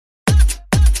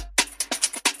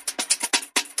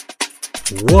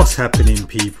What's happening,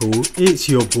 people? It's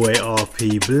your boy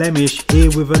RP Blemish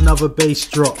here with another bass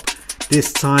drop.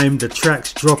 This time the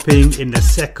track's dropping in the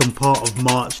second part of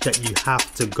March that you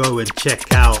have to go and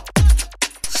check out.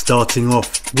 Starting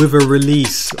off with a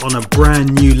release on a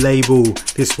brand new label.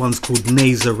 This one's called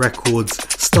Nehza Records,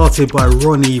 started by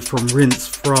Ronnie from Reims,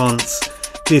 France.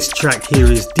 This track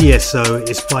here is DSO.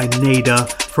 It's by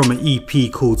Neida from an EP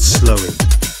called Slowing.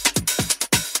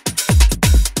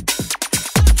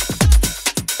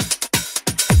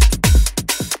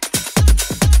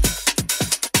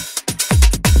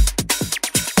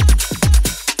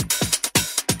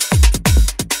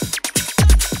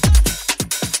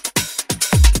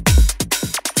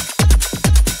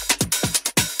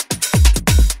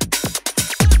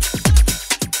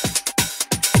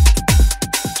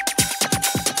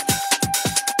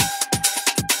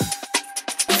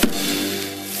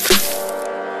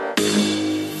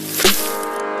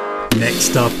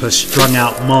 Next up, a strung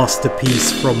out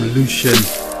masterpiece from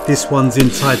Lushen. This one's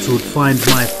entitled Find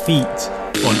My Feet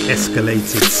on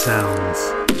Escalated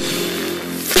Sounds.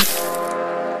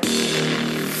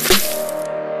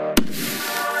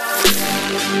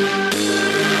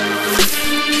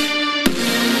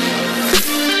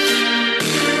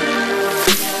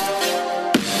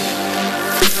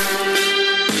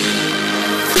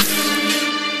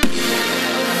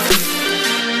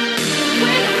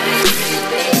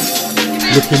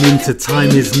 Looking into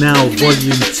Time Is Now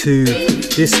Volume 2.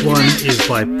 This one is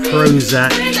by Prozak,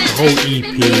 the whole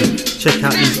EP. Check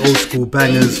out these old school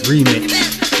bangers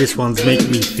remix. This one's Make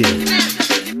Me Feel.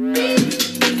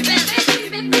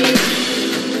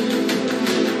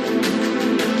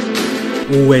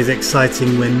 Always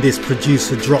exciting when this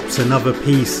producer drops another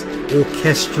piece.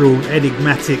 Orchestral,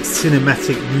 enigmatic,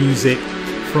 cinematic music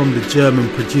from the German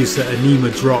producer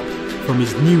Animadrop from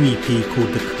his new EP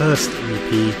called The Cursed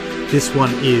EP. This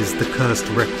one is The Cursed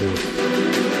Record.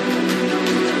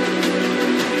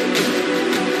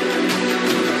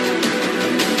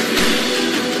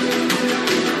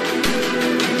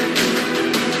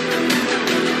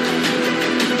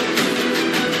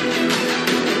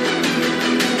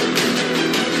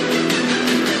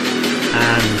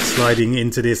 And sliding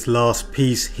into this last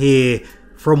piece here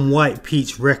from White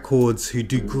Peach Records, who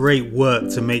do great work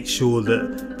to make sure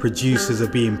that producers are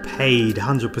being paid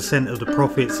 100% of the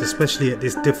profits, especially at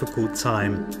this difficult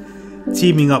time.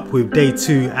 Teaming up with Day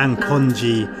 2 and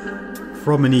Congi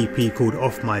from an EP called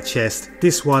Off My Chest.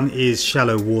 This one is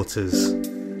Shallow Waters.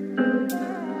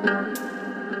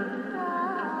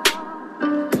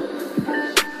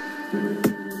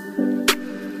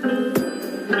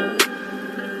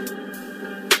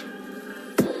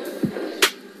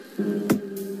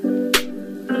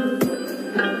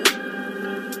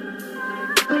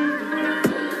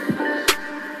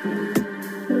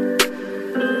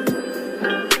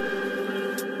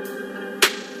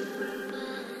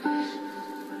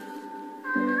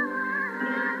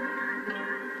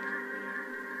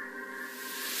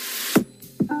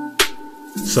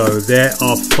 So there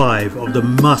are 5 of the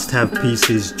must-have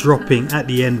pieces dropping at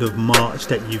the end of March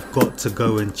that you've got to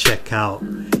go and check out.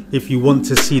 If you want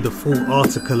to see the full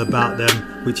article about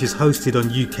them, which is hosted on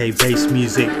UK Bass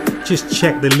Music, just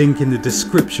check the link in the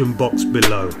description box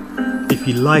below. If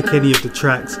you like any of the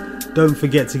tracks, don't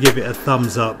forget to give it a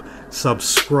thumbs up,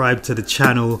 subscribe to the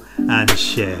channel and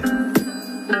share.